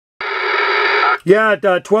Yeah, at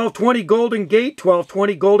 1220 Golden Gate,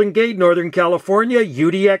 1220 Golden Gate, Northern California,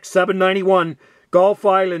 UDX 791, Gulf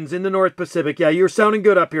Islands in the North Pacific. Yeah, you're sounding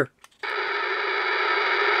good up here.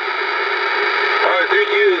 All right, thank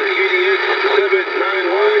you, UDX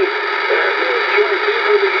 791. And QRC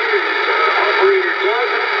for the year is Operator Doug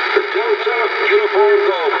for Delta Uniform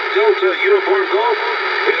Golf. Delta Uniform Golf,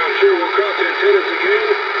 and I'm sure we'll cross antennas again.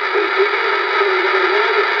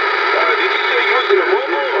 Did you say you was in a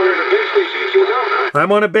mobile or in a base station, QSL? I'm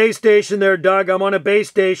on a base station there, Doug. I'm on a base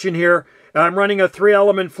station here. I'm running a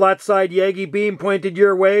 3-element flat side Yagi beam pointed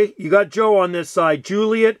your way. You got Joe on this side.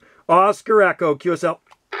 Juliet, Oscar, Echo, QSL.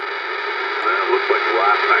 Looks like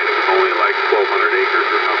last night it was only like 1,200 acres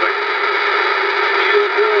or something.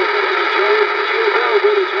 QSL,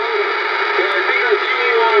 brother Joe. Yeah, I think I see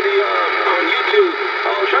you on YouTube.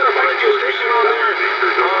 I'll try to find your station on there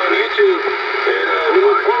on YouTube. And we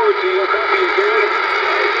look forward to your copy again.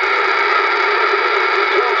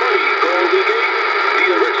 1220 Golden Gate,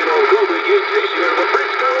 the original Golden Gate station out of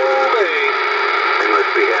Frisco Bay. They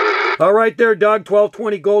must be having some. All right there, Doug,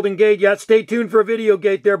 1220 Golden Gate. Yeah, stay tuned for Video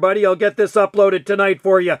Gate there, buddy. I'll get this uploaded tonight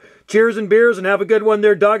for you. Cheers and beers, and have a good one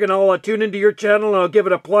there, Doug, and I'll tune into your channel, and I'll give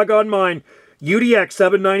it a plug on mine. UDX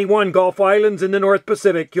 791, Gulf Islands in the North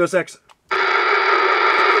Pacific, QSX.